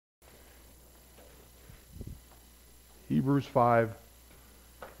Hebrews 5,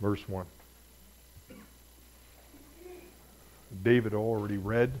 verse 1. David already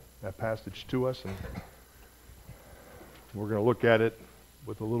read that passage to us, and we're going to look at it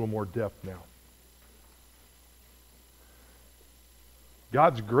with a little more depth now.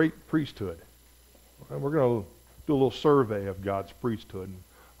 God's great priesthood. And we're going to do a little survey of God's priesthood, and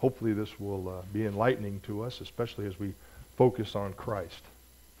hopefully this will be enlightening to us, especially as we focus on Christ.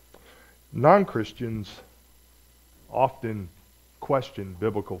 Non-Christians often question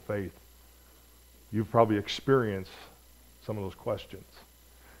biblical faith. You've probably experienced some of those questions.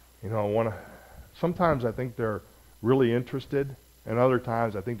 Sometimes I think they're really interested, and other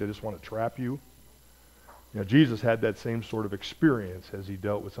times I think they just want to trap you. Jesus had that same sort of experience as he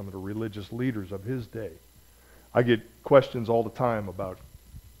dealt with some of the religious leaders of his day. I get questions all the time about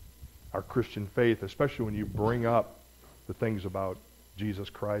our Christian faith, especially when you bring up the things about Jesus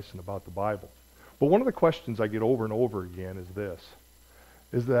Christ and about the Bible. But one of the questions I get over and over again is this,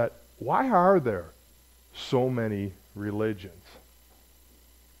 is that why are there so many religions?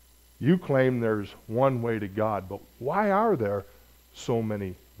 You claim there's one way to God, but why are there so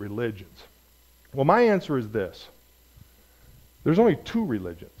many religions? Well, my answer is this. There's only two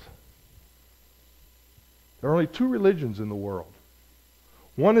religions. There are only two religions in the world.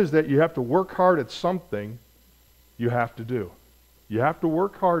 One is that you have to work hard at something you have to do. You have to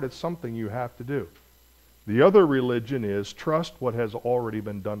work hard at something you have to do. The other religion is trust what has already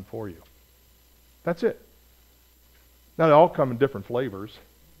been done for you. That's it. Now, they all come in different flavors.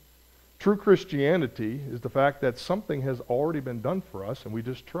 True Christianity is the fact that something has already been done for us, and we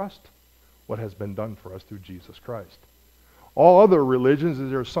just trust what has been done for us through Jesus Christ. All other religions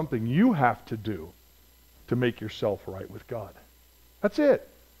is there's something you have to do to make yourself right with God. That's it.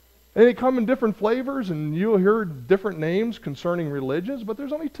 And they come in different flavors, and you'll hear different names concerning religions, but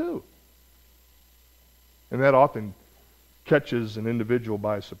there's only two. And that often catches an individual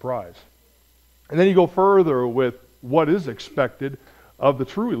by surprise. And then you go further with what is expected of the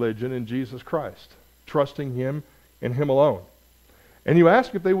true religion in Jesus Christ, trusting Him and Him alone. And you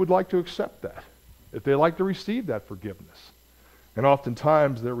ask if they would like to accept that, if they like to receive that forgiveness. And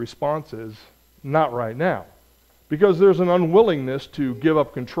oftentimes their response is, not right now, because there's an unwillingness to give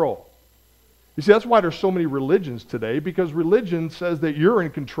up control. You see, that's why there's so many religions today, because religion says that you're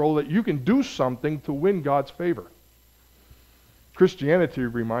in control, that you can do something to win God's favor. Christianity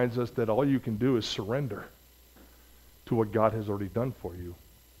reminds us that all you can do is surrender to what God has already done for you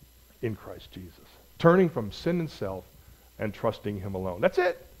in Christ Jesus. Turning from sin and self and trusting Him alone. That's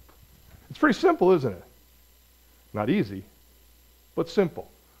it. It's pretty simple, isn't it? Not easy, but simple.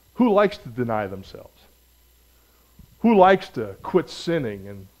 Who likes to deny themselves? Who likes to quit sinning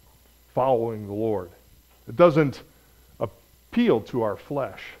and following the Lord? It doesn't appeal to our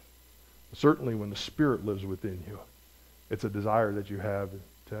flesh. Certainly when the Spirit lives within you, it's a desire that you have,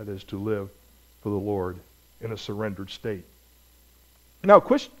 that is to live for the Lord in a surrendered state. Now,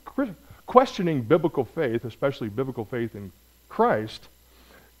 questioning biblical faith, especially biblical faith in Christ,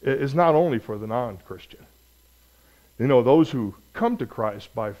 is not only for the non-Christian. Those who come to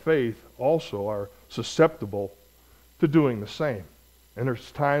Christ by faith also are susceptible to doing the same. And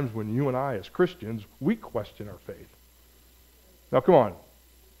there's times when you and I, as Christians, we question our faith. Now, come on.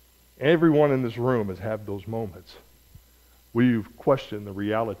 Everyone in this room has had those moments where you've questioned the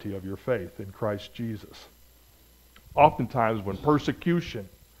reality of your faith in Christ Jesus. Oftentimes when persecution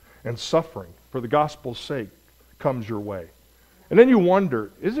and suffering for the gospel's sake comes your way. And then you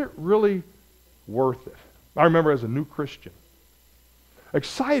wonder, is it really worth it? I remember as a new Christian,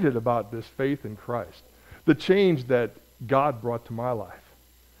 excited about this faith in Christ, the change that God brought to my life.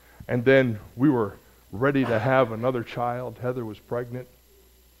 And then we were ready to have another child. Heather was pregnant.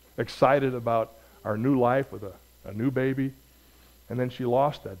 Excited about our new life with a new baby. And then she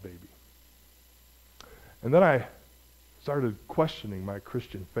lost that baby. And then I started questioning my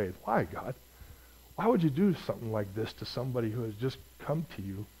Christian faith. Why, God? Why would you do something like this to somebody who has just come to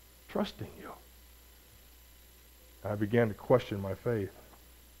you trusting you? I began to question my faith.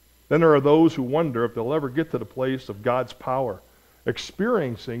 Then there are those who wonder if they'll ever get to the place of God's power,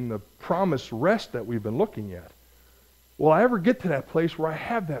 experiencing the promised rest that we've been looking at. Will I ever get to that place where I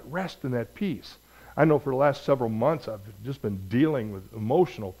have that rest and that peace? I know for the last several months I've just been dealing with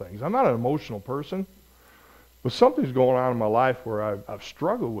emotional things. I'm not an emotional person, but something's going on in my life where I've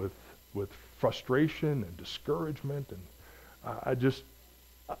struggled with frustration and discouragement, and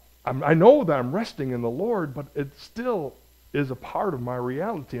I know that I'm resting in the Lord, but it still is a part of my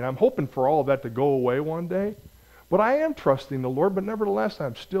reality, and I'm hoping for all of that to go away one day. But I am trusting the Lord, but nevertheless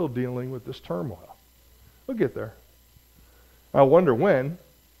I'm still dealing with this turmoil. We'll get there. I wonder when,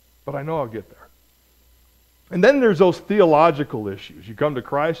 but I know I'll get there. And then there's those theological issues. You come to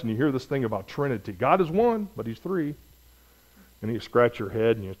Christ and you hear this thing about Trinity. God is one, but he's three. And you scratch your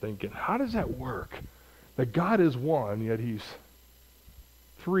head and you're thinking, how does that work? That God is one, yet he's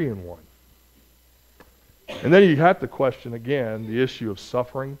three in one. And then you have to question again the issue of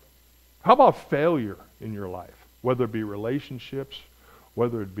suffering. How about failure in your life? Whether it be relationships,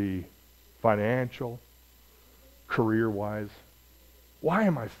 whether it be financial, career-wise. Why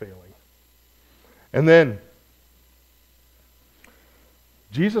am I failing? And then,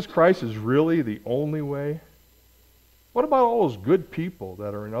 Jesus Christ is really the only way? What about all those good people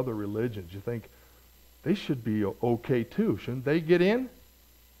that are in other religions? You think they should be okay too. Shouldn't they get in?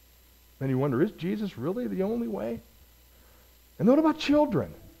 Then you wonder, is Jesus really the only way? And what about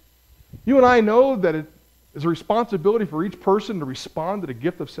children? You and I know that it is a responsibility for each person to respond to the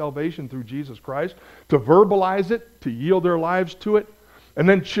gift of salvation through Jesus Christ, to verbalize it, to yield their lives to it. And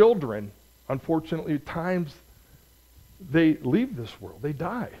then children, unfortunately, at times they leave this world. They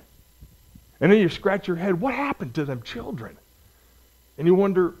die. And then you scratch your head, what happened to them children? And you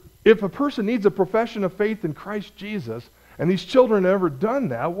wonder, if a person needs a profession of faith in Christ Jesus, and these children have never done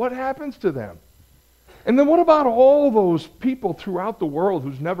that, what happens to them? And then what about all those people throughout the world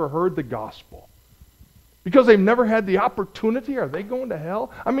who's never heard the gospel? Because they've never had the opportunity, are they going to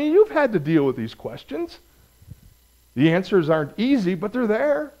hell? I mean, you've had to deal with these questions. The answers aren't easy, but they're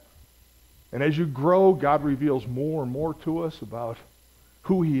there. And as you grow, God reveals more and more to us about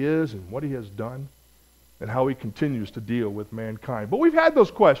who he is and what he has done and how he continues to deal with mankind. But we've had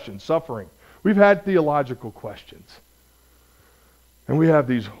those questions, suffering. We've had theological questions. And we have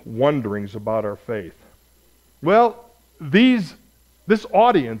these wonderings about our faith. Well, this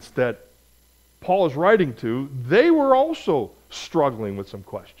audience that Paul is writing to, they were also struggling with some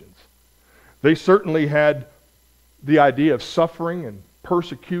questions. They certainly had the idea of suffering and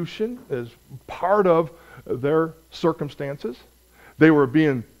persecution as part of their circumstances. They were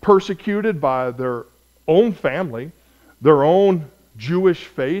being persecuted by their own family, their own Jewish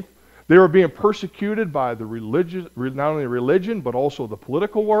faith. They were being persecuted by the religious, not only religion, but also the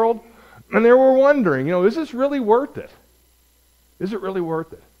political world. And they were wondering, is this really worth it? Is it really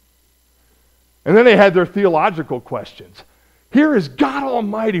worth it? And then they had their theological questions. Here is God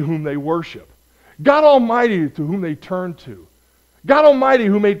Almighty whom they worship. God Almighty to whom they turn to. God Almighty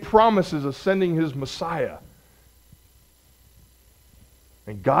who made promises of sending his Messiah.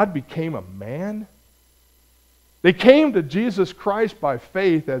 And God became a man? They came to Jesus Christ by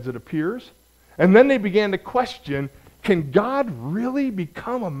faith, as it appears, and then they began to question, can God really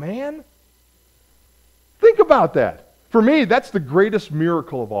become a man? Think about that. For me, that's the greatest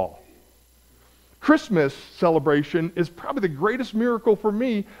miracle of all. Christmas celebration is probably the greatest miracle for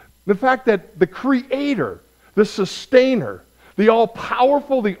me, the fact that the Creator, the Sustainer, the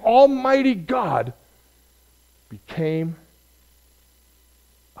all-powerful, the almighty God became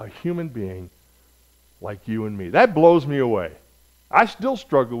a human being like you and me. That blows me away. I still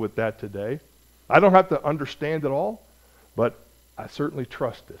struggle with that today. I don't have to understand it all, but I certainly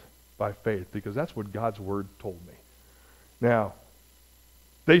trust it by faith because that's what God's Word told me. Now,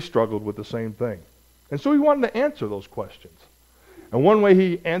 they struggled with the same thing. And so he wanted to answer those questions. And one way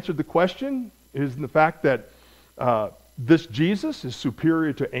he answered the question is in the fact that this Jesus is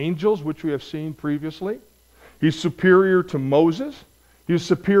superior to angels, which we have seen previously. He's superior to Moses. He's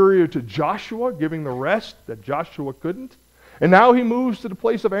superior to Joshua, giving the rest that Joshua couldn't. And now he moves to the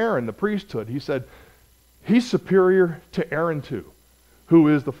place of Aaron, the priesthood. He said, he's superior to Aaron too, who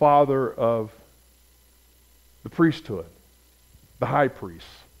is the father of the priesthood, the high priest.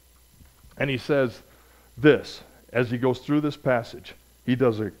 And he says this, as he goes through this passage, he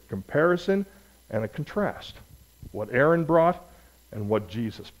does a comparison and a contrast. What Aaron brought and what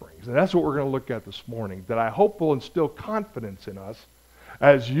Jesus brings. And that's what we're going to look at this morning, that I hope will instill confidence in us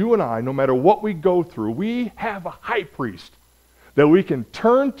as you and I, no matter what we go through, we have a high priest that we can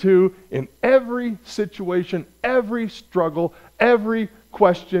turn to in every situation, every struggle, every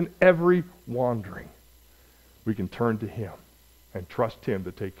question, every wandering. We can turn to him and trust him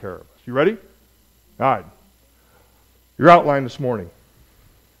to take care of us. You ready? All right. Your outline this morning.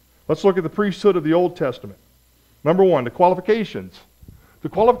 Let's look at the priesthood of the Old Testament. Number one, the qualifications. The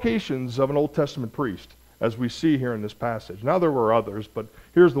qualifications of an Old Testament priest, as we see here in this passage. Now there were others, but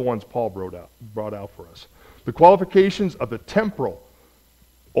here's the ones Paul brought out for us. The qualifications of the temporal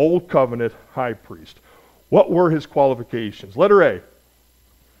Old Covenant high priest. What were his qualifications? Letter A.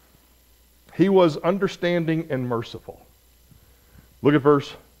 He was understanding and merciful. Look at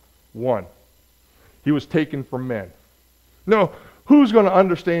verse 1. He was taken from men. No, who's going to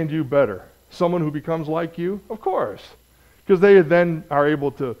understand you better? Someone who becomes like you? Of course. Because they then are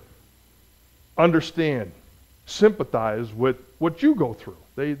able to understand sympathize with what you go through.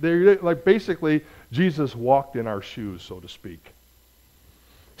 They like basically Jesus walked in our shoes, so to speak.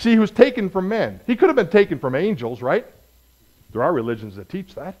 See, he was taken from men. He could have been taken from angels, right? There are religions that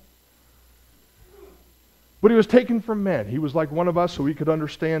teach that. But he was taken from men. He was like one of us so he could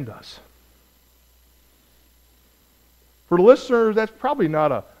understand us. For the listeners, that's probably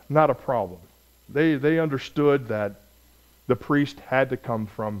not a problem. They understood that the priest had to come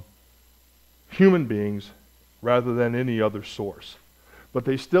from human beings rather than any other source. But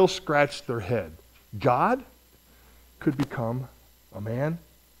they still scratched their head. God could become a man?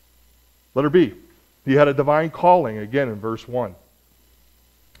 Letter B. He had a divine calling, again in verse 1.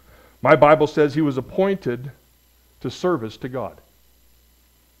 My Bible says he was appointed to service to God.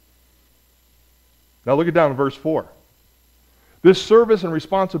 Now look it down in verse 4. This service and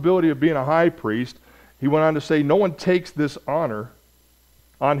responsibility of being a high priest, he went on to say, no one takes this honor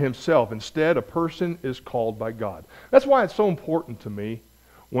on himself. Instead, a person is called by God. That's why it's so important to me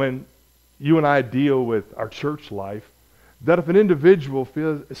when you and I deal with our church life, that if an individual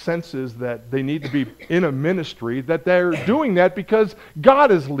senses that they need to be in a ministry, that they're doing that because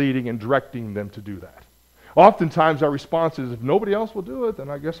God is leading and directing them to do that. Oftentimes our response is, if nobody else will do it, then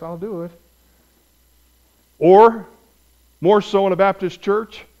I guess I'll do it. Or, more so in a Baptist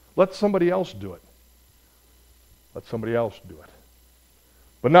church, let somebody else do it. Let somebody else do it.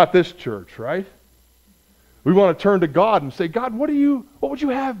 But not this church, right? We want to turn to God and say, God, what would you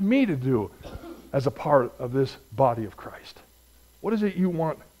have me to do as a part of this body of Christ? What is it you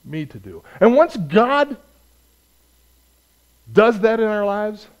want me to do? And once God does that in our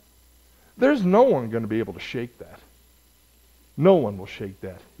lives, there's no one going to be able to shake that. No one will shake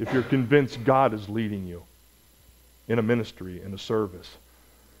that if you're convinced God is leading you in a ministry, in a service.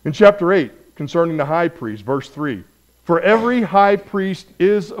 In chapter 8, concerning the high priest, verse 3, for every high priest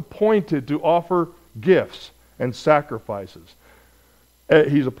is appointed to offer gifts and sacrifices.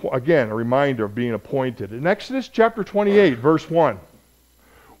 He's, again, a reminder of being appointed. In Exodus chapter 28, verse 1,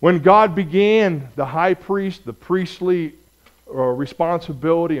 when God began the high priest, the priestly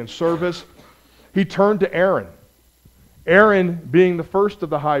responsibility and service, he turned to Aaron. Aaron being the first of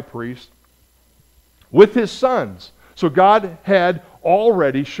the high priests, with his sons. So God had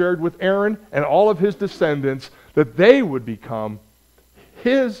already shared with Aaron and all of his descendants that they would become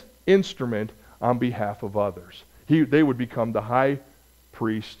his instrument on behalf of others. They would become the high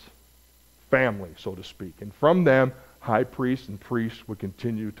priest family, so to speak. And from them, high priests and priests would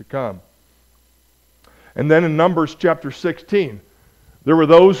continue to come. And then in Numbers chapter 16, there were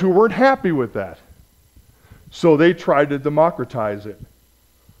those who weren't happy with that. So they tried to democratize it.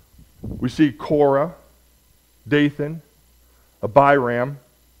 We see Korah, Dathan, Abiram.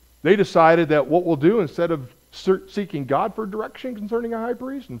 They decided that what we'll do, instead of seeking God for direction concerning a high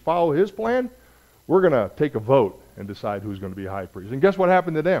priest and follow his plan, we're going to take a vote and decide who's going to be a high priest. And guess what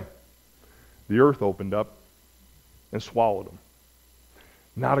happened to them? The earth opened up and swallowed them.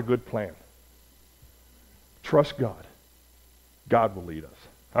 Not a good plan. Trust God. God will lead us.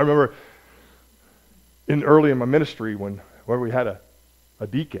 I remember early in my ministry when we had a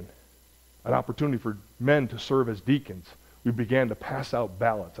deacon, an opportunity for men to serve as deacons, we began to pass out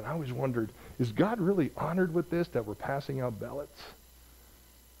ballots. And I always wondered, is God really honored with this, that we're passing out ballots?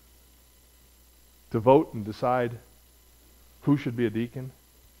 To vote and decide who should be a deacon?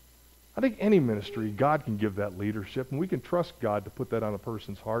 I think any ministry, God can give that leadership, and we can trust God to put that on a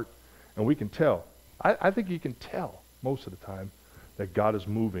person's heart, and we can tell. I think you can tell most of the time that God is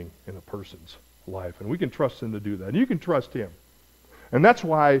moving in a person's life, and we can trust him to do that, and you can trust him. And that's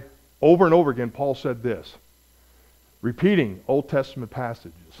why over and over again Paul said this, repeating Old Testament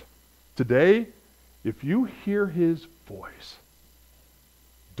passages. Today, if you hear his voice,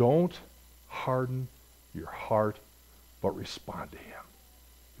 don't harden your heart, but respond to him.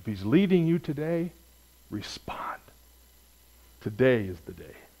 If he's leading you today, respond. Today is the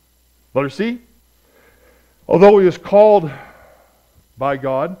day. Letter C, although he was called by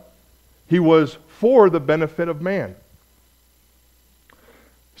God, he was for the benefit of man.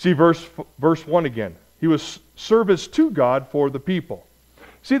 See verse 1 again. He was service to God for the people.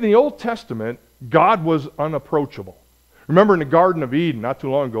 See, in the Old Testament, God was unapproachable. Remember in the Garden of Eden, not too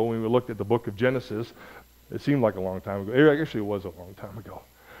long ago when we looked at the book of Genesis, it seemed like a long time ago. Actually, it was a long time ago.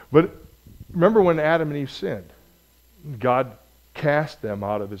 But remember when Adam and Eve sinned? God cast them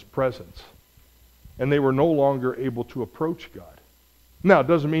out of his presence. And they were no longer able to approach God. Now, it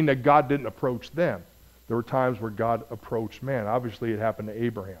doesn't mean that God didn't approach them. There were times where God approached man. Obviously, it happened to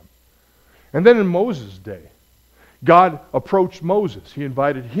Abraham. And then in Moses' day, God approached Moses. He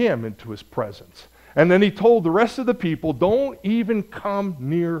invited him into his presence. And then he told the rest of the people, don't even come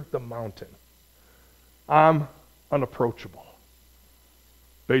near the mountain. I'm unapproachable,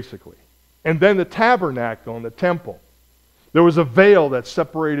 basically. And then the tabernacle and the temple. There was a veil that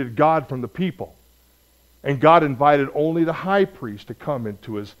separated God from the people. And God invited only the high priest to come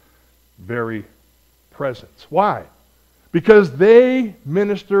into his very presence. Why? Because they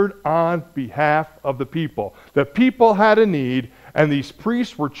ministered on behalf of the people. The people had a need, and these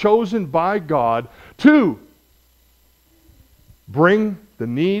priests were chosen by God to bring the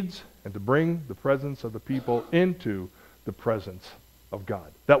needs and to bring the presence of the people into the presence of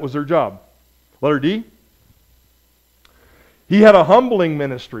God. That was their job. Letter D. He had a humbling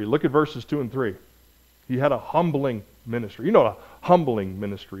ministry. Look at verses 2 and 3. He had a humbling ministry. You know what a humbling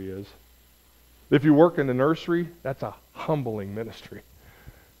ministry is. If you work in the nursery, that's a humbling ministry.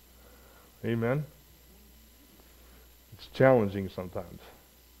 Amen? It's challenging sometimes.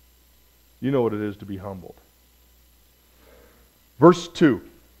 You know what it is to be humbled. Verse 2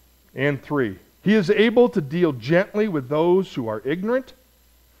 and 3. He is able to deal gently with those who are ignorant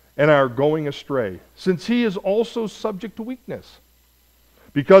and are going astray, since he is also subject to weakness.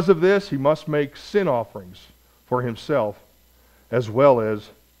 Because of this, he must make sin offerings for himself as well as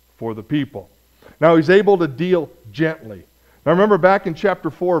for the people. Now, he's able to deal gently. Now, remember back in chapter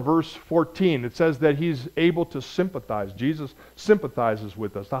 4, verse 14, it says that he's able to sympathize. Jesus sympathizes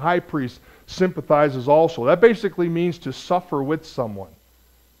with us. The high priest sympathizes also. That basically means to suffer with someone.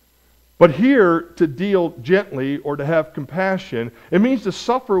 But here, to deal gently or to have compassion, it means to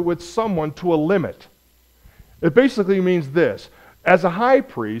suffer with someone to a limit. It basically means this. As a high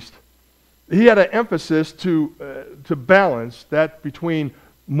priest, he had an emphasis to balance that between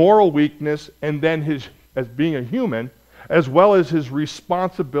moral weakness and then his, as being a human, as well as his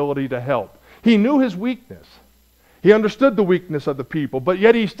responsibility to help. He knew his weakness. He understood the weakness of the people, but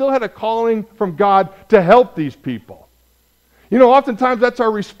yet he still had a calling from God to help these people. You know, oftentimes that's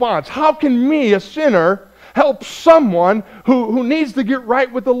our response. How can me, a sinner, help someone who needs to get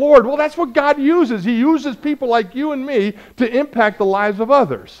right with the Lord? Well, that's what God uses. He uses people like you and me to impact the lives of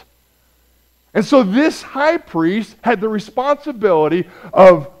others. And so this high priest had the responsibility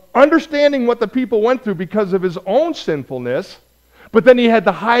of understanding what the people went through because of his own sinfulness, but then he had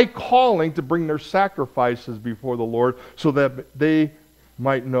the high calling to bring their sacrifices before the Lord so that they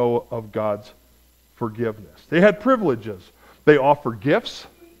might know of God's forgiveness. They had privileges. They offered gifts,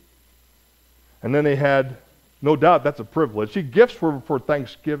 and then they had, no doubt that's a privilege. See, gifts were for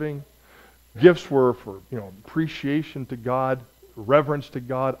thanksgiving. Gifts were for, appreciation to God, reverence to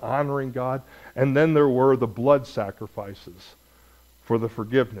God, honoring God. And then there were the blood sacrifices for the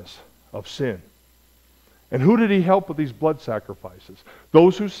forgiveness of sin. And who did he help with these blood sacrifices?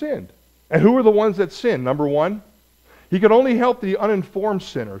 Those who sinned. And who were the ones that sinned? Number one, he could only help the uninformed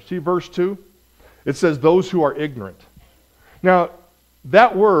sinner. See verse 2? It says, those who are ignorant. Now,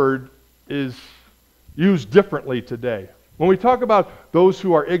 that word is used differently today. When we talk about those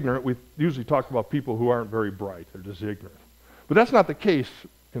who are ignorant, we usually talk about people who aren't very bright. They're just ignorant. But that's not the case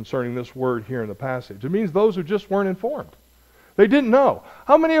concerning this word here in the passage. It means those who just weren't informed. They didn't know.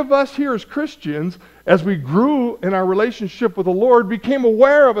 How many of us here as Christians, as we grew in our relationship with the Lord, became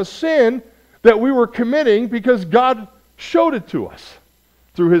aware of a sin that we were committing because God showed it to us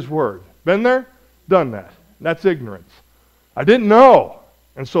through His Word? Been there? Done that. That's ignorance. I didn't know.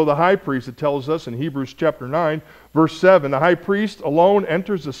 And so the high priest, it tells us in Hebrews chapter 9, verse 7, the high priest alone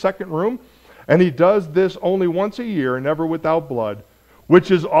enters the second room, and he does this only once a year, and never without blood,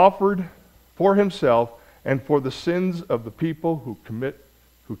 which is offered for himself and for the sins of the people who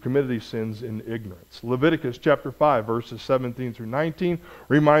committed these sins in ignorance. Leviticus chapter 5, verses 17 through 19,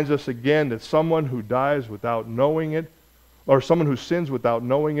 reminds us again that someone who dies without knowing it, or someone who sins without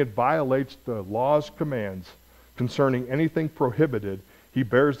knowing it, violates the law's commands concerning anything prohibited. He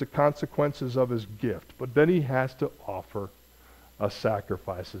bears the consequences of his gift, but then he has to offer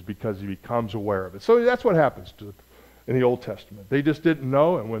sacrifices because he becomes aware of it. So that's what happens in the Old Testament. They just didn't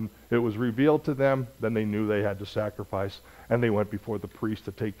know, and when it was revealed to them, then they knew they had to sacrifice, and they went before the priest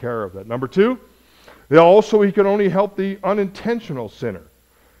to take care of that. Number two, he could only help the unintentional sinner.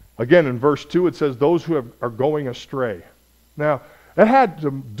 Again, in verse 2, it says, those who are going astray. Now, that had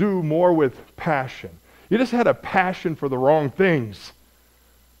to do more with passion. You just had a passion for the wrong things.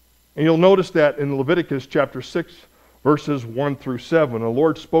 And you'll notice that in Leviticus chapter 6, verses 1 through 7, the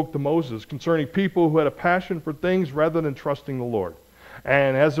Lord spoke to Moses concerning people who had a passion for things rather than trusting the Lord.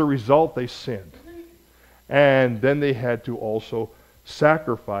 And as a result, they sinned. And then they had to also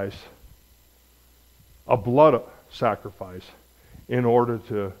sacrifice a blood sacrifice in order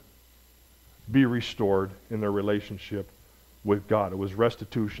to be restored in their relationship with God. It was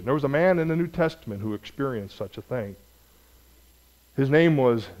restitution. There was a man in the New Testament who experienced such a thing. His name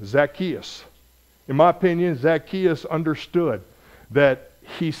was Zacchaeus. In my opinion, Zacchaeus understood that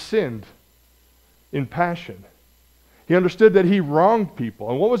he sinned in passion. He understood that he wronged people.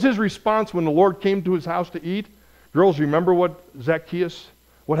 And what was his response when the Lord came to his house to eat? Girls, remember what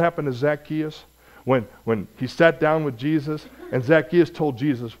happened to Zacchaeus? When he sat down with Jesus, and Zacchaeus told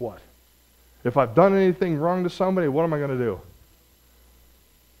Jesus what? If I've done anything wrong to somebody, what am I going to do?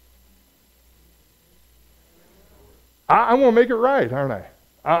 I want to make it right, aren't I?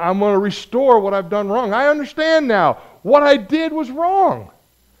 I'm going to restore what I've done wrong. I understand now. What I did was wrong.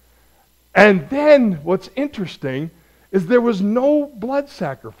 And then what's interesting is there was no blood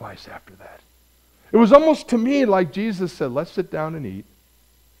sacrifice after that. It was almost to me like Jesus said, let's sit down and eat.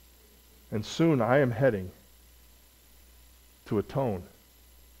 And soon I am heading to atone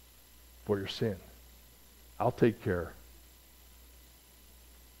for your sin. I'll take care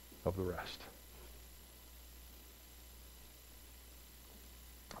of the rest.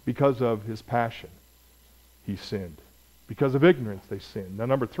 Because of his passion, he sinned. Because of ignorance, they sinned. Now,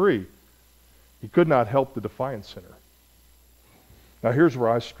 number 3, he could not help the defiant sinner. Now, here's where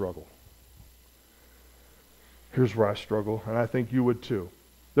I struggle. Here's where I struggle, and I think you would too.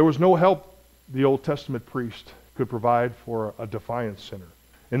 There was no help the Old Testament priest could provide for a defiant sinner.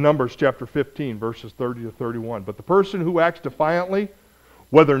 In Numbers chapter 15, verses 30 to 31, but the person who acts defiantly,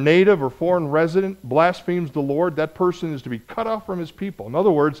 whether native or foreign resident, blasphemes the Lord, that person is to be cut off from his people. In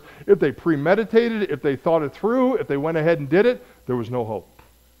other words, if they premeditated it, if they thought it through, if they went ahead and did it, there was no hope.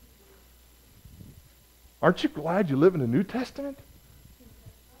 Aren't you glad you live in the New Testament?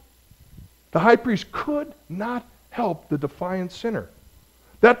 The high priest could not help the defiant sinner.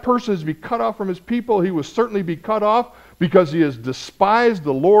 That person is to be cut off from his people. He will certainly be cut off because he has despised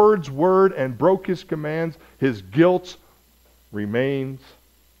the Lord's word and broke his commands. His guilt remains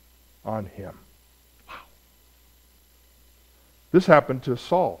on him. Wow. This happened to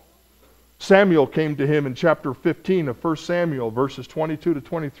Saul. Samuel came to him in chapter 15 of 1 Samuel, verses 22 to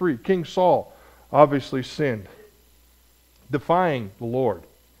 23. King Saul obviously sinned, defying the Lord.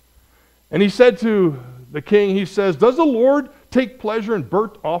 And he said to the king, he says, does the Lord take pleasure in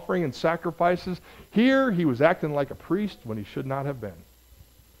burnt offering and sacrifices? Here he was acting like a priest when he should not have been.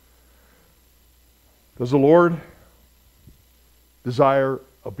 Does the Lord desire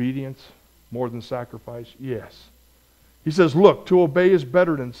obedience more than sacrifice? Yes. He says, look, to obey is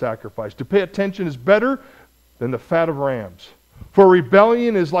better than sacrifice. To pay attention is better than the fat of rams. For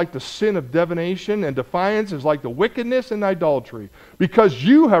rebellion is like the sin of divination, and defiance is like the wickedness and idolatry. Because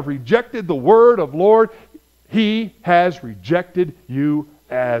you have rejected the word of Lord, he has rejected you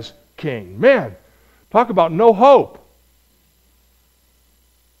as king. Man, talk about no hope.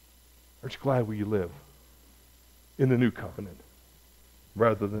 Aren't you glad we live in the new covenant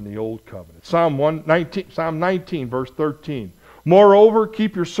rather than the old covenant? Psalm 19, verse 13. Moreover,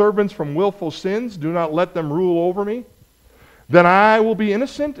 keep your servants from willful sins. Do not let them rule over me. Then I will be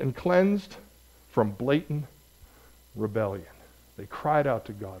innocent and cleansed from blatant rebellion. They cried out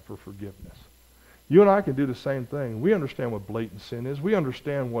to God for forgiveness. You and I can do the same thing. We understand what blatant sin is. We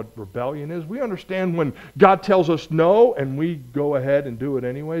understand what rebellion is. We understand when God tells us no and we go ahead and do it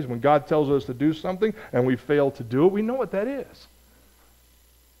anyways. When God tells us to do something and we fail to do it, we know what that is.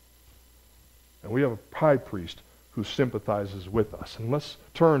 And we have a high priest who sympathizes with us. And let's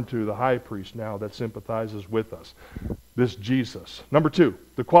turn to the high priest now that sympathizes with us. This Jesus. Number 2,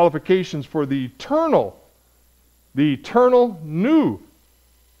 the qualifications for the eternal new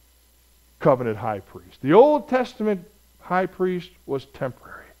covenant high priest. The Old Testament high priest was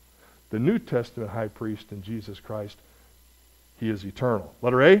temporary. The New Testament high priest in Jesus Christ, he is eternal.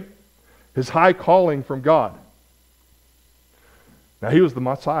 Letter A, his high calling from God. Now he was the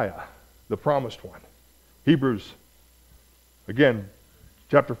Messiah, the promised one. Hebrews, again,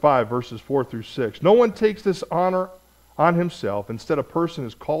 chapter 5, verses 4 through 6. No one takes this honor on himself. Instead, a person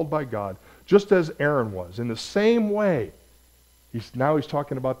is called by God, just as Aaron was. In the same way, he's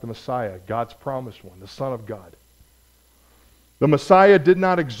talking about the Messiah, God's promised one, the Son of God. The Messiah did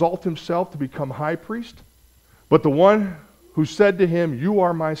not exalt himself to become high priest, but the one who said to him, "You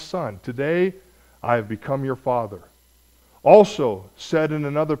are my son. Today I have become your father." Also said in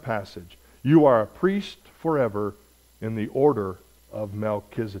another passage, "You are a priest forever in the order of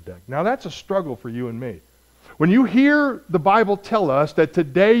Melchizedek." Now that's a struggle for you and me. When you hear the Bible tell us that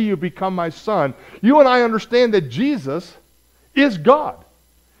today you become my son, you and I understand that Jesus is God.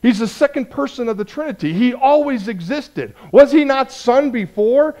 He's the second person of the Trinity. He always existed. Was he not son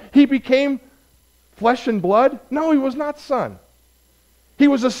before he became flesh and blood? No, he was not son. He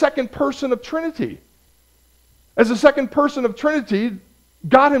was a second person of Trinity. As a second person of Trinity,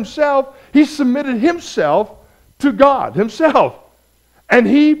 God himself, he submitted himself to God himself. And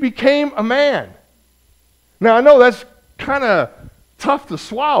he became a man. Now, I know that's kind of tough to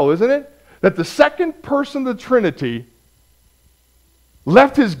swallow, isn't it? That the second person of the Trinity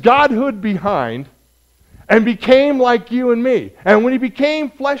left his godhood behind and became like you and me. And when he became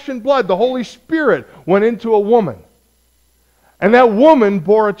flesh and blood, the Holy Spirit went into a woman. And that woman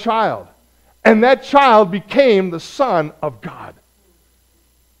bore a child. And that child became the Son of God.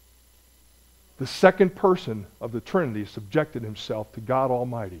 The second person of the Trinity subjected himself to God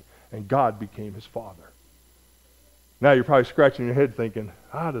Almighty, and God became his Father. Now you're probably scratching your head thinking,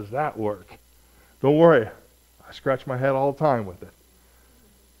 how does that work? Don't worry. I scratch my head all the time with it.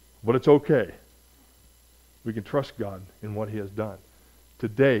 But it's okay. We can trust God in what he has done.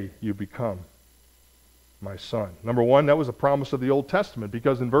 Today you become my son. Number one, that was a promise of the Old Testament,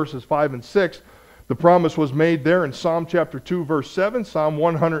 because in verses 5 and 6, the promise was made there in Psalm chapter 2, verse 7, Psalm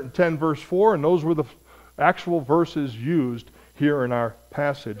 110, verse 4, and those were the actual verses used here in our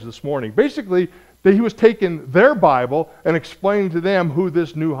passage this morning. Basically, that he was taking their Bible and explaining to them who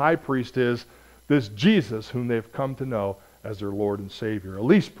this new high priest is, this Jesus whom they've come to know as their Lord and Savior, at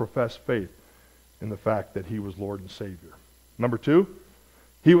least profess faith in the fact that he was Lord and Savior. Number two,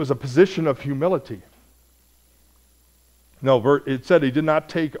 he was a position of humility. No, it said he did not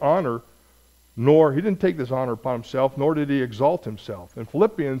take honor, nor he didn't take this honor upon himself, nor did he exalt himself. And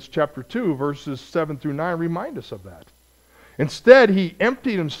Philippians chapter 2, verses 7 through 9 remind us of that. Instead, he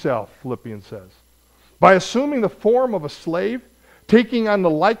emptied himself, Philippians says, by assuming the form of a slave, taking on the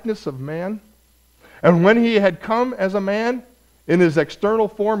likeness of man. And when he had come as a man, in his external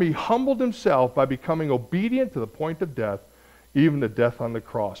form, he humbled himself by becoming obedient to the point of death, even the death on the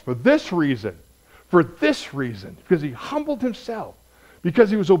cross. For this reason, because he humbled himself,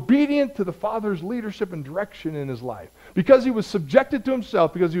 because he was obedient to the Father's leadership and direction in his life, because he was subjected to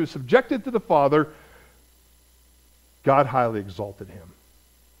himself, because he was subjected to the Father, God highly exalted him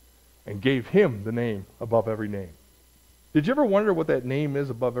and gave him the name above every name. Did you ever wonder what that name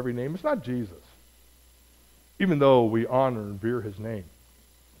is above every name? It's not Jesus, even though we honor and revere his name.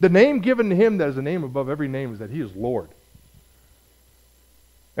 The name given to him that is a name above every name is that he is Lord.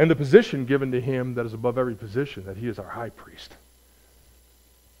 And the position given to him that is above every position, that he is our high priest.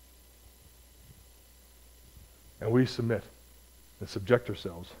 And we submit and subject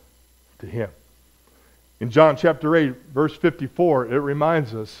ourselves to him. In John chapter 8, verse 54, it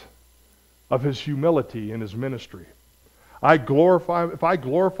reminds us of his humility in his ministry. If I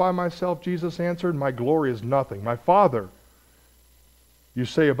glorify myself, Jesus answered, my glory is nothing. My Father, you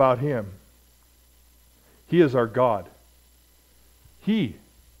say about him, he is our God. He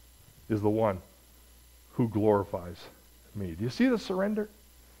is the one who glorifies me. Do you see the surrender?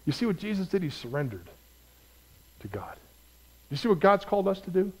 You see what Jesus did? He surrendered to God. You see what God's called us to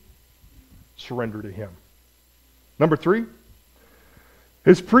do? Surrender to him. Number three,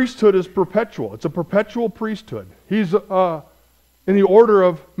 his priesthood is perpetual. It's a perpetual priesthood. He's in the order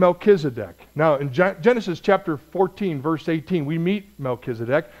of Melchizedek. Now, in Genesis chapter 14, verse 18, we meet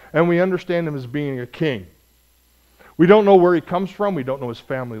Melchizedek, and we understand him as being a king. We don't know where he comes from. We don't know his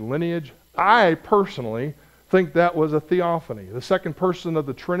family lineage. I personally think that was a theophany. The second person of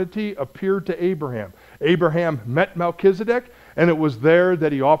the Trinity appeared to Abraham. Abraham met Melchizedek, and it was there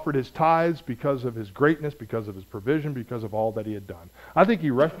that he offered his tithes because of his greatness, because of his provision, because of all that he had done. I think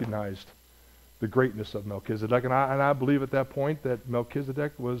he recognized the greatness of Melchizedek, and I believe at that point that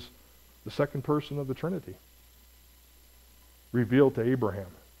Melchizedek was the second person of the Trinity, revealed to Abraham.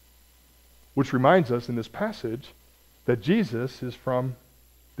 Which reminds us in this passage that Jesus is from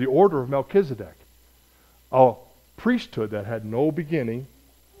the order of Melchizedek, a priesthood that had no beginning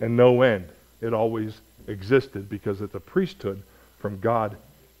and no end. It always existed because it's a priesthood from God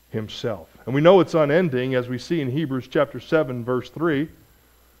himself. And we know it's unending, as we see in Hebrews chapter 7, verse 3.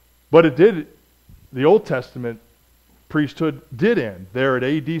 But the Old Testament priesthood did end there at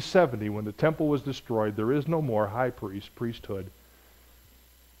AD 70 when the temple was destroyed. There is no more high priesthood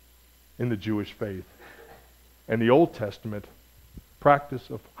in the Jewish faith. And the Old Testament practice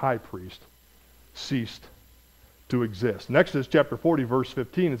of high priest ceased to exist. In Exodus chapter 40, verse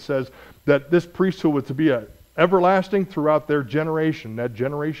 15, it says that this priesthood was to be everlasting throughout their generation. That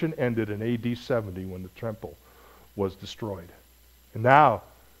generation ended in AD 70 when the temple was destroyed. And now,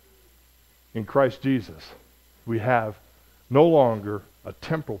 in Christ Jesus, we have no longer a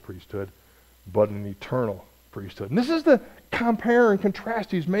temporal priesthood, but an eternal priesthood. And this is the compare and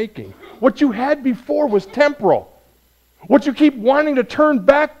contrast he's making. What you had before was temporal. What you keep wanting to turn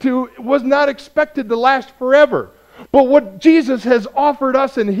back to was not expected to last forever. But what Jesus has offered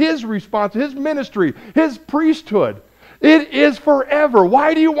us in his response, his ministry, his priesthood, it is forever.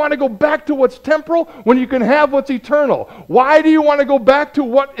 Why do you want to go back to what's temporal when you can have what's eternal? Why do you want to go back to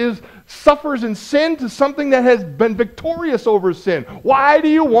what is suffers in sin to something that has been victorious over sin. Why do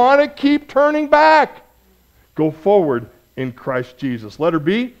you want to keep turning back? Go forward in Christ Jesus. Letter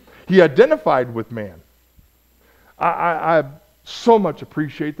B, he identified with man. I so much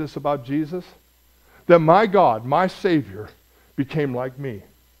appreciate this about Jesus, that my God, my Savior, became like me.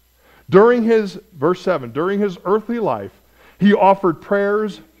 During his, verse 7, during his earthly life, he offered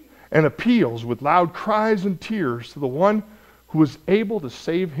prayers and appeals with loud cries and tears to the one who was able to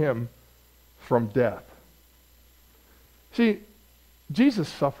save him from death. See, Jesus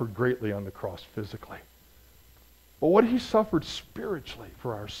suffered greatly on the cross physically. But what he suffered spiritually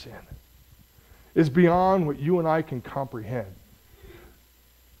for our sin is beyond what you and I can comprehend.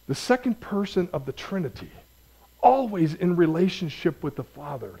 The second person of the Trinity, always in relationship with the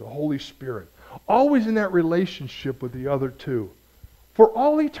Father, the Holy Spirit, always in that relationship with the other two, for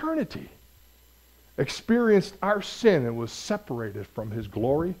all eternity, experienced our sin and was separated from his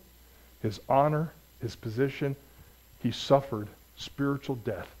glory, his honor, his position. He suffered spiritual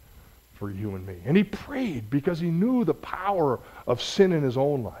death for you and me. And he prayed because he knew the power of sin in his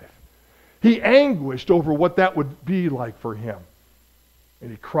own life. He anguished over what that would be like for him.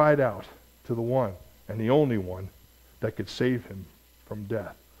 And he cried out to the one and the only one that could save him from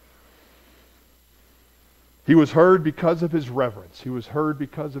death. He was heard because of his reverence. He was heard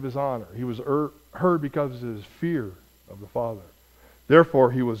because of his honor. He was heard because of his fear of the Father.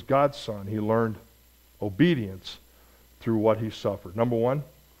 Therefore, he was God's son. He learned obedience through what he suffered. Number one,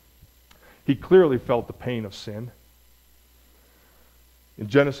 he clearly felt the pain of sin. In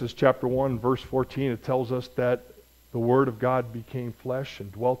Genesis chapter 1, verse 14, it tells us that the Word of God became flesh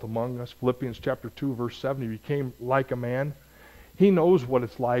and dwelt among us. Philippians chapter 2, verse 7, he became like a man. He knows what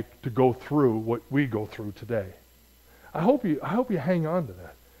it's like to go through what we go through today. I hope you hang on to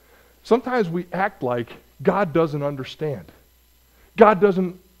that. Sometimes we act like God doesn't understand. God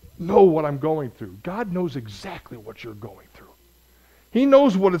doesn't know what I'm going through. God knows exactly what you're going through. He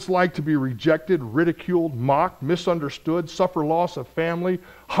knows what it's like to be rejected, ridiculed, mocked, misunderstood, suffer loss of family,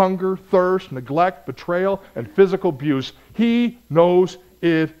 hunger, thirst, neglect, betrayal, and physical abuse. He knows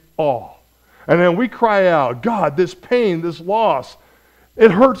it all. And then we cry out, God, this pain, this loss, it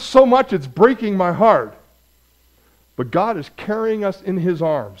hurts so much, it's breaking my heart. But God is carrying us in his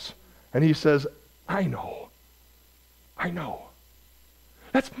arms. And he says, I know. I know.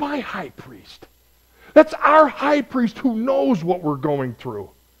 That's my high priest. That's our high priest who knows what we're going through.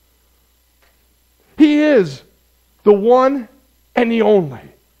 He is the one and the only.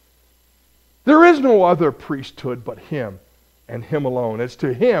 There is no other priesthood but him and him alone. It's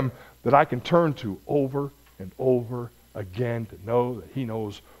to him that I can turn to over and over again to know that he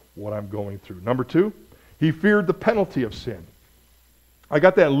knows what I'm going through. Number two, he feared the penalty of sin. I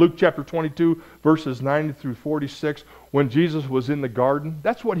got that in Luke chapter 22, verses 90 through 46. When Jesus was in the garden,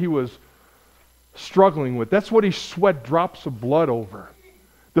 that's what he was struggling with. That's what he sweat drops of blood over.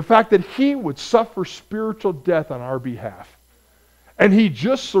 The fact that he would suffer spiritual death on our behalf. And he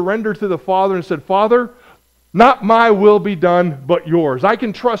just surrendered to the Father and said, Father, not my will be done, but yours. I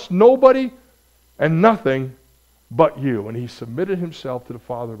can trust nobody and nothing but you. And he submitted himself to the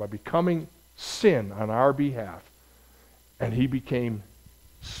Father by becoming sin on our behalf. And he became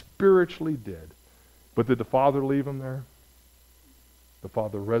spiritually dead. But did the Father leave him there? The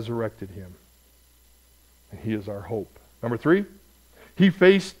Father resurrected him. And he is our hope. Number three, he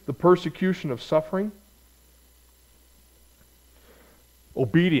faced the persecution of suffering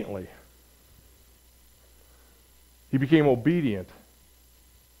obediently. He became obedient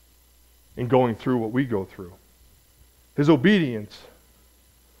in going through what we go through. His obedience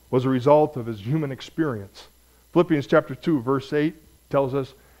was a result of his human experience. Philippians chapter 2, verse 8 tells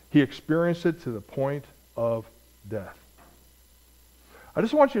us he experienced it to the point of death. I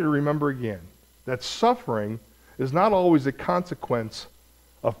just want you to remember again that suffering is not always a consequence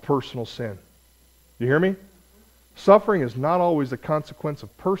of personal sin. You hear me? Suffering is not always a consequence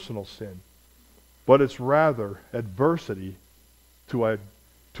of personal sin, but it's rather adversity to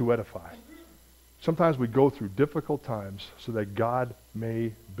edify. Sometimes we go through difficult times so that God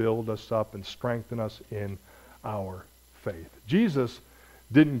may build us up and strengthen us in our faith. Jesus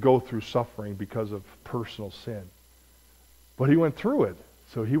didn't go through suffering because of personal sin, but he went through it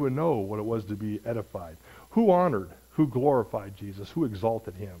so he would know what it was to be edified. Who honored, who glorified Jesus, who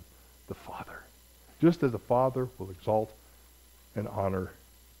exalted him? The Father. Just as the Father will exalt and honor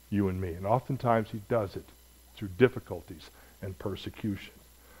you and me. And oftentimes he does it through difficulties and persecution.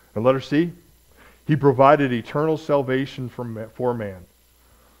 And letter C, he provided eternal salvation for man.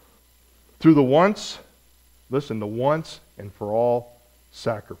 Through the once and for all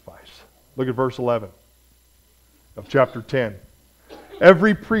sacrifice. Look at verse 11 of chapter 10.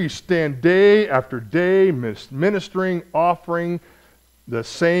 Every priest stand day after day ministering, offering the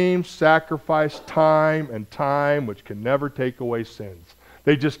same sacrifice time and time, which can never take away sins.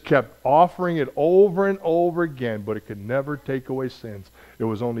 They just kept offering it over and over again, but it could never take away sins. It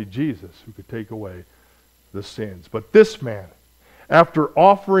was only Jesus who could take away the sins. But this man, after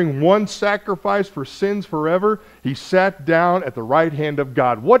offering one sacrifice for sins forever, he sat down at the right hand of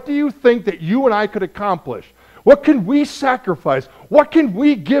God. What do you think that you and I could accomplish? What can we sacrifice? What can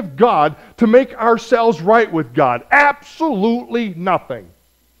we give God to make ourselves right with God? Absolutely nothing.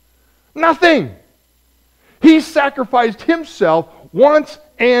 Nothing. He sacrificed himself once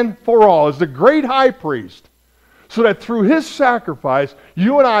and for all as the great high priest, so that through his sacrifice,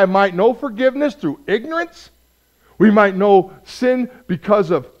 you and I might know forgiveness through ignorance. We might know sin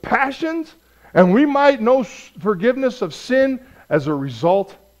because of passions, and we might know forgiveness of sin as a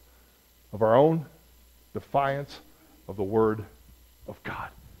result of our own defiance of the Word of God.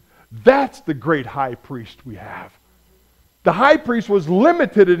 That's the great high priest we have. The high priest was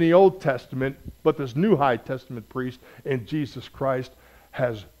limited in the Old Testament, but this new high testament priest in Jesus Christ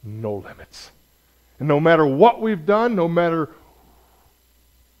has no limits. And no matter what we've done, no matter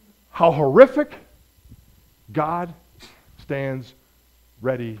how horrific, God stands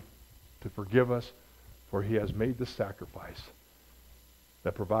ready to forgive us, for he has made the sacrifice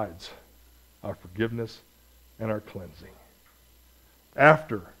that provides our forgiveness and our cleansing.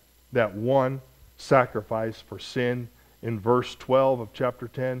 After that one sacrifice for sin, in verse 12 of chapter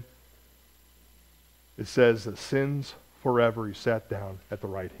 10, it says that sins forever he sat down at the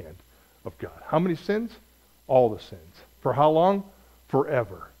right hand of God. How many sins? All the sins. For how long?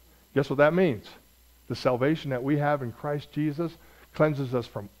 Forever. Guess what that means? The salvation that we have in Christ Jesus cleanses us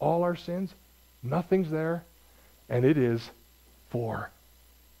from all our sins. Nothing's there. And it is forever.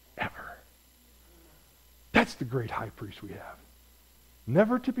 That's the great high priest we have.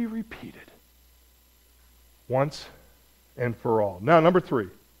 Never to be repeated. Once and for all. Now, number 3.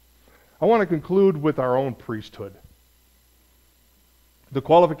 I want to conclude with our own priesthood. The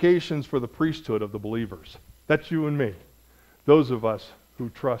qualifications for the priesthood of the believers. That's you and me. Those of us who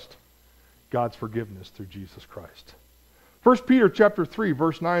trust God's forgiveness through Jesus Christ. 1 Peter chapter 3,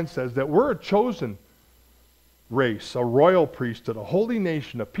 verse 9 says that we're a chosen race, a royal priesthood, a holy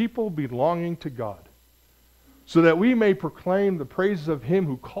nation, a people belonging to God, so that we may proclaim the praises of him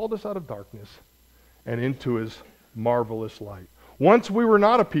who called us out of darkness and into his marvelous light. Once we were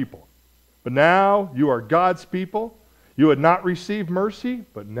not a people, but now you are God's people. You had not received mercy,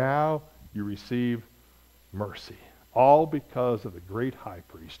 but now you receive mercy. All because of the great high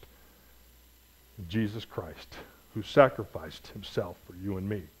priest, Jesus Christ, who sacrificed himself for you and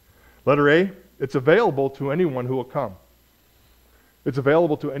me. Letter A, it's available to anyone who will come. It's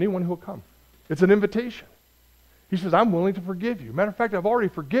available to anyone who will come. It's an invitation. He says, I'm willing to forgive you. Matter of fact, I've already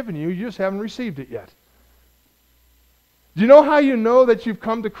forgiven you. You just haven't received it yet. Do you know how you know that you've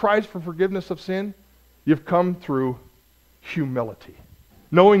come to Christ for forgiveness of sin? You've come through humility.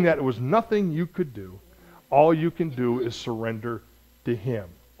 Knowing that it was nothing you could do. All you can do is surrender to him.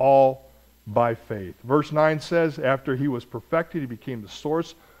 All by faith. Verse 9 says, after he was perfected, he became the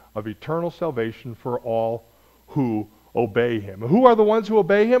source of eternal salvation for all who obey him. Who are the ones who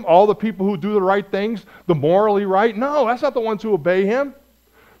obey him? All the people who do the right things, the morally right? No, that's not the ones who obey him.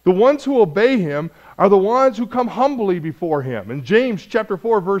 The ones who obey him are the ones who come humbly before him. In James chapter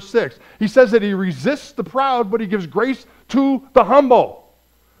 4, verse 6, he says that he resists the proud, but he gives grace to the humble.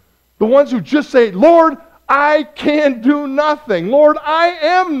 The ones who just say, Lord, I can do nothing. Lord, I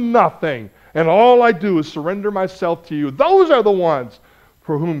am nothing. And all I do is surrender myself to you. Those are the ones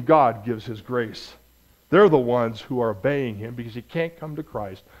for whom God gives his grace. They're the ones who are obeying him, because you can't come to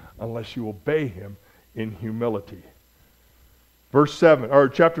Christ unless you obey him in humility.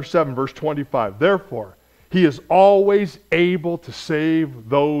 Chapter 7, verse 25. Therefore, he is always able to save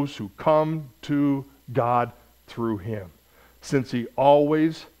those who come to God through him, since he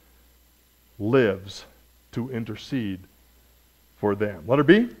always lives to intercede for them. Letter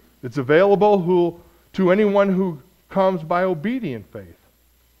B, it's available to anyone who comes by obedient faith.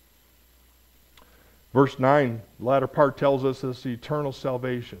 Verse 9, the latter part tells us this eternal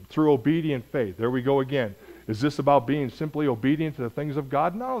salvation through obedient faith. There we go again. Is this about being simply obedient to the things of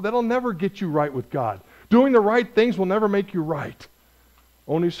God? No, that'll never get you right with God. Doing the right things will never make you right.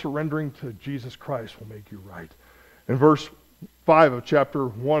 Only surrendering to Jesus Christ will make you right. In verse 5 of chapter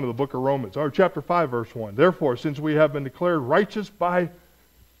 1 of the book of Romans, or chapter 5, verse 1, therefore, since we have been declared righteous by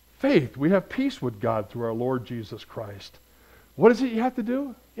faith, we have peace with God through our Lord Jesus Christ. What is it you have to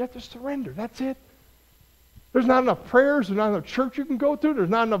do? You have to surrender. That's it. There's not enough prayers. There's not enough church you can go to. There's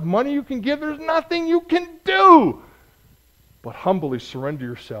not enough money you can give. There's nothing you can do. but humbly surrender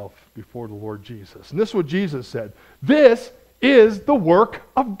yourself before the Lord Jesus. And this is what Jesus said. This is the work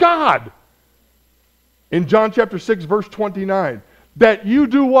of God. In John chapter 6, verse 29, that you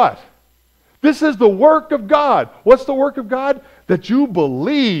do what? This is the work of God. What's the work of God? That you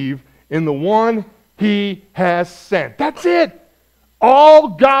believe in the one He has sent. That's it. All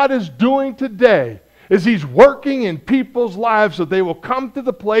God is doing today is He's working in people's lives so they will come to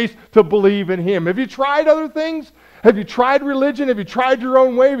the place to believe in Him. Have you tried other things? Have you tried religion? Have you tried your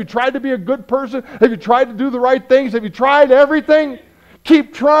own way? Have you tried to be a good person? Have you tried to do the right things? Have you tried everything?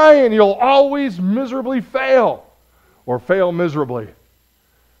 Keep trying. You'll always miserably fail or fail miserably.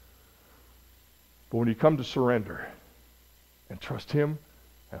 But when you come to surrender and trust Him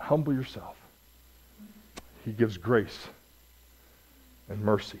and humble yourself, He gives grace and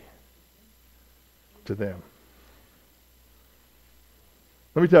mercy to them.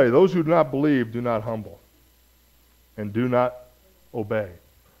 Let me tell you, those who do not believe do not humble and do not obey.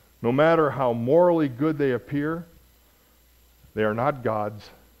 No matter how morally good they appear, they are not God's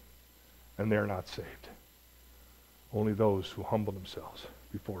and they are not saved. Only those who humble themselves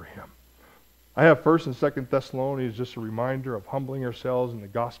before Him. I have 1 and 2 Thessalonians, just a reminder of humbling ourselves in the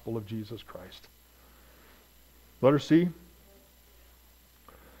gospel of Jesus Christ. Letter C.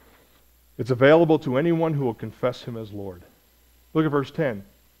 It's available to anyone who will confess Him as Lord. Look at verse 10.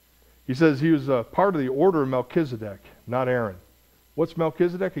 He says he was a part of the order of Melchizedek, not Aaron. What's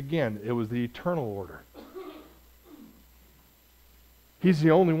Melchizedek? Again, it was the eternal order. He's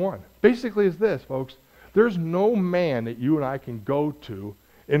the only one. Basically it's this, folks. There's no man that you and I can go to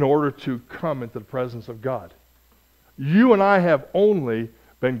in order to come into the presence of God. You and I have only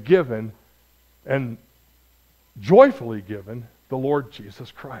been given and joyfully given the Lord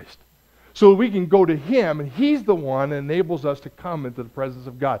Jesus Christ. So we can go to Him, and He's the one that enables us to come into the presence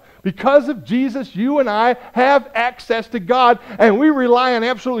of God. Because of Jesus, you and I have access to God, and we rely on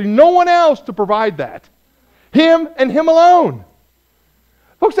absolutely no one else to provide that. Him and Him alone.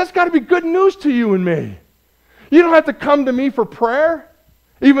 Folks, that's got to be good news to you and me. You don't have to come to me for prayer,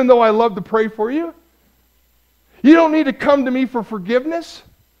 even though I love to pray for you. You don't need to come to me for forgiveness.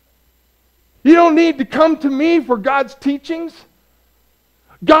 You don't need to come to me for God's teachings.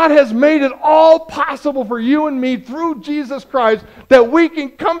 God has made it all possible for you and me through Jesus Christ that we can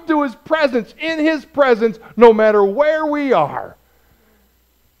come to His presence, in His presence, no matter where we are.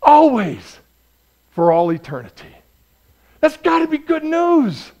 Always, for all eternity. That's got to be good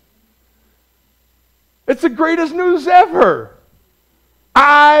news. It's the greatest news ever.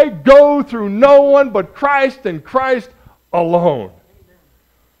 I go through no one but Christ and Christ alone.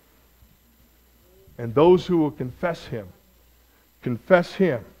 And those who will confess Him, confess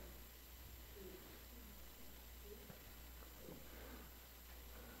Him.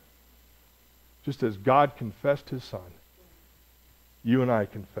 Just as God confessed His Son, you and I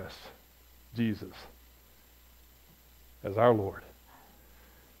confess Jesus as our Lord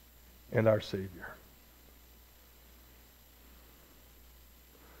and our Savior.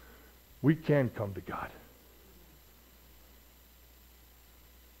 We can come to God.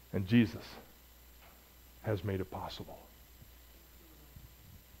 And Jesus has made it possible.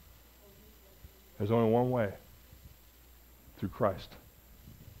 There's only one way, through Christ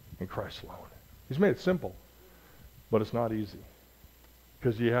and Christ alone. He's made it simple, but it's not easy,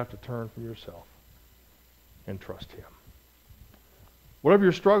 because you have to turn from yourself and trust Him. Whatever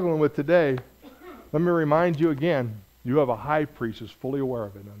you're struggling with today, let me remind you again, you have a high priest who's fully aware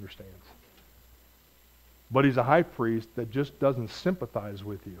of it and understands. But He's a high priest that just doesn't sympathize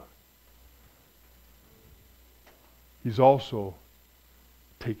with you. He's also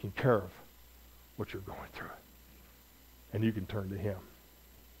taking care of what you're going through. And you can turn to Him.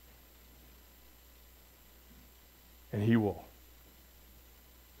 And He will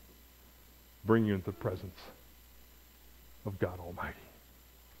bring you into the presence of God Almighty.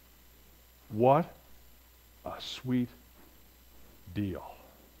 What a sweet deal.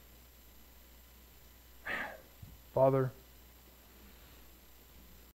 Father,